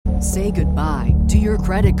Say goodbye to your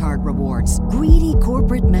credit card rewards. Greedy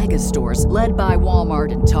corporate mega stores, led by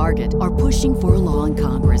Walmart and Target, are pushing for a law in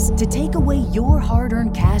Congress to take away your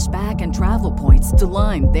hard-earned cash back and travel points to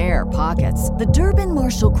line their pockets. The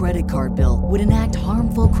Durbin-Marshall credit card bill would enact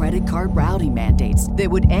harmful credit card routing mandates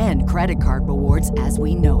that would end credit card rewards as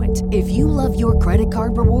we know it. If you love your credit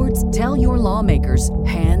card rewards, tell your lawmakers,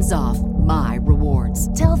 hands off my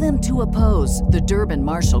rewards. Tell them to oppose the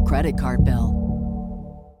Durbin-Marshall credit card bill.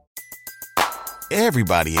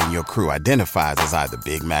 Everybody in your crew identifies as either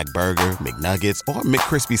Big Mac Burger, McNuggets, or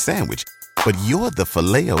McCrispy Sandwich. But you're the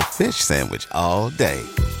Filet-O-Fish Sandwich all day.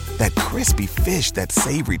 That crispy fish, that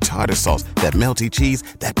savory tartar sauce, that melty cheese,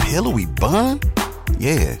 that pillowy bun.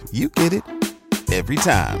 Yeah, you get it. Every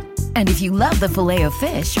time. And if you love the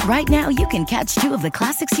Filet-O-Fish, right now you can catch two of the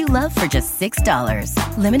classics you love for just $6.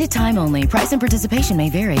 Limited time only. Price and participation may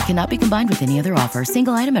vary. Cannot be combined with any other offer.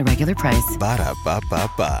 Single item at regular price.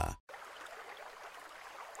 Ba-da-ba-ba-ba.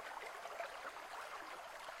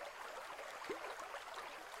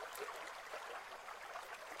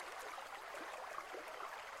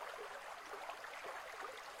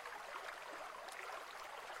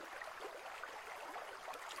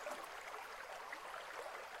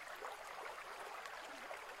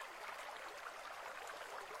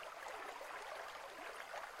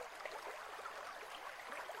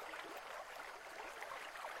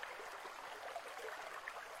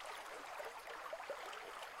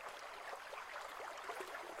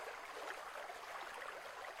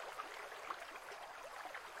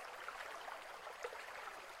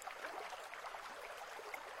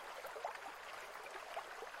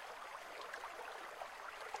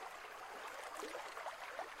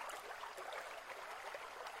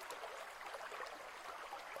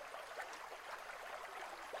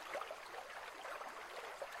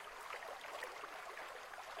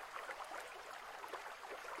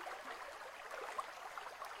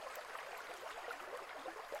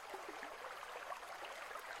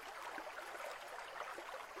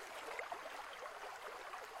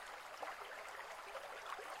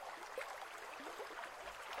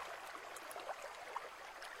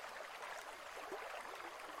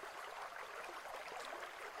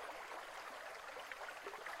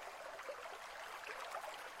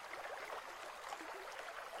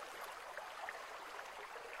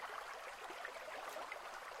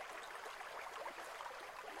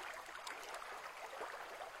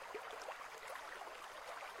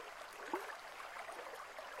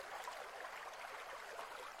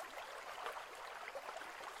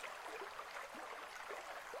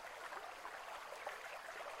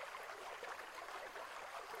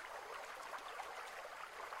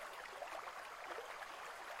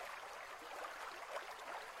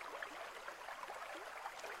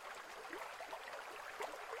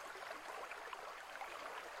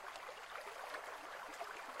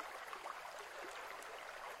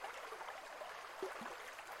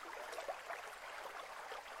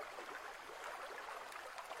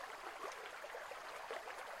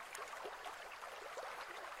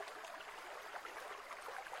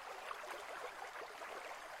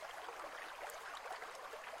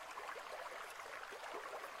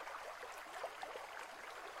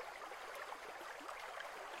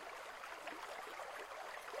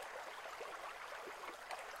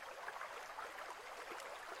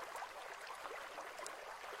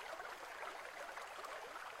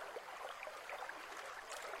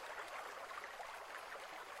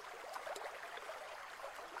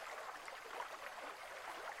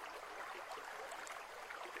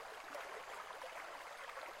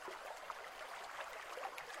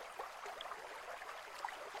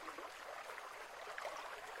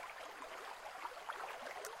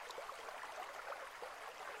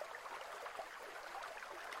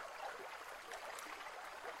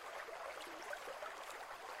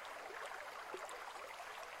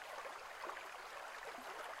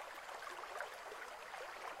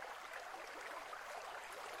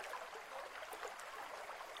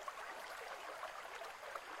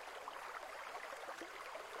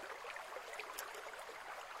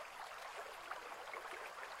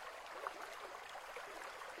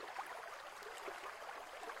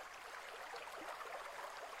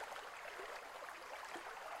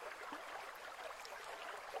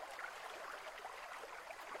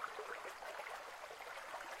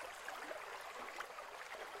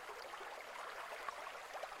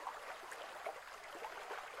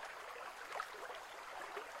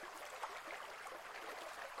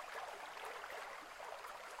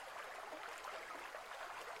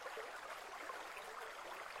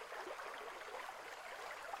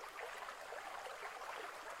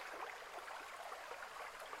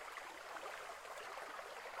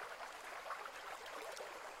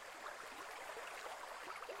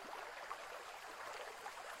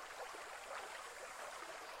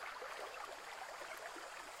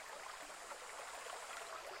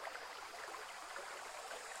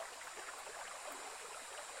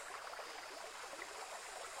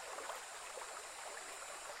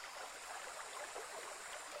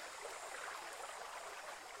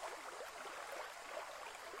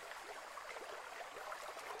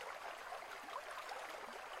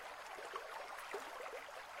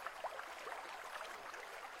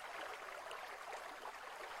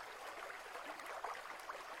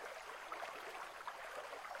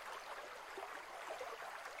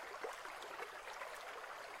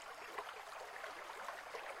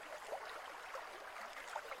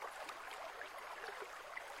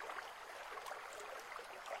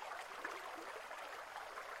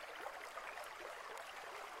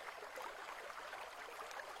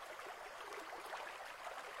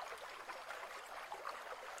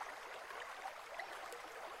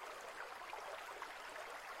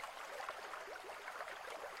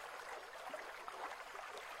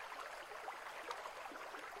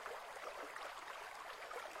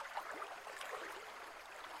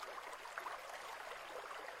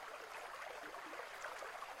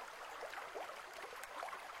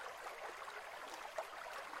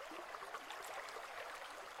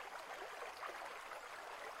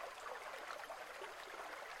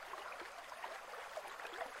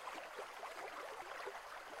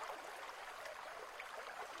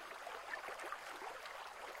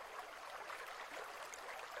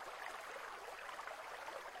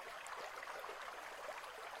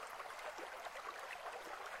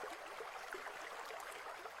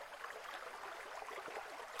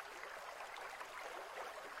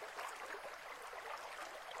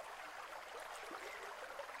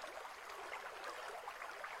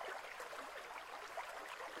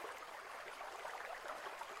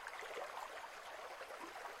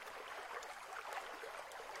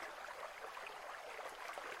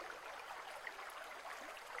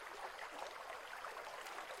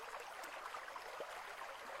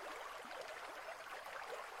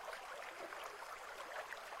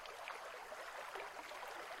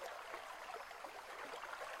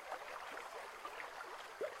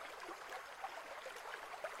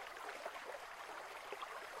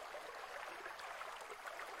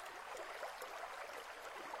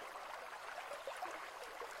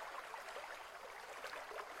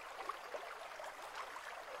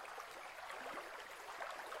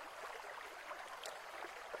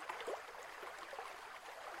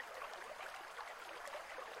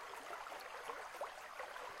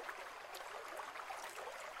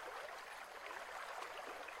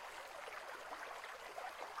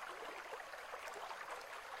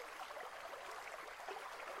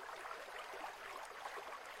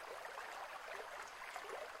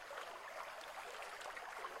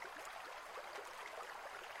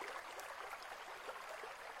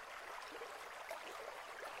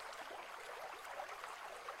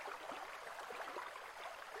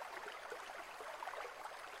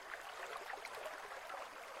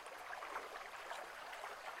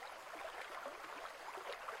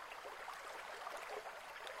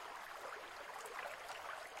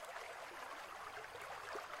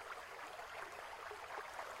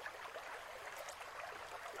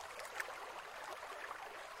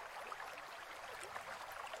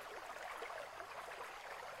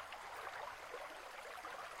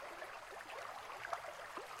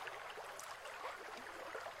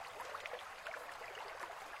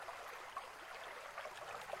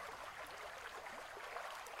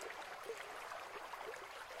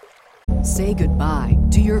 Say goodbye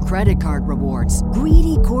to your credit card rewards.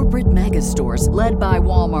 Greedy corporate mega stores, led by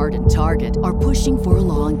Walmart and Target, are pushing for a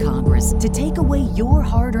law in Congress to take away your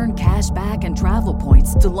hard-earned cash back and travel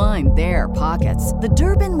points to line their pockets. The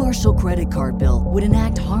Durbin-Marshall credit card bill would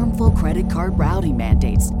enact harmful credit card routing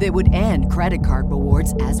mandates that would end credit card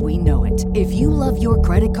rewards as we know it. If you love your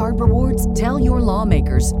credit card rewards, tell your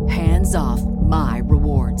lawmakers, hands off my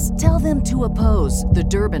rewards. Tell them to oppose the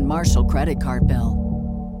Durbin-Marshall credit card bill.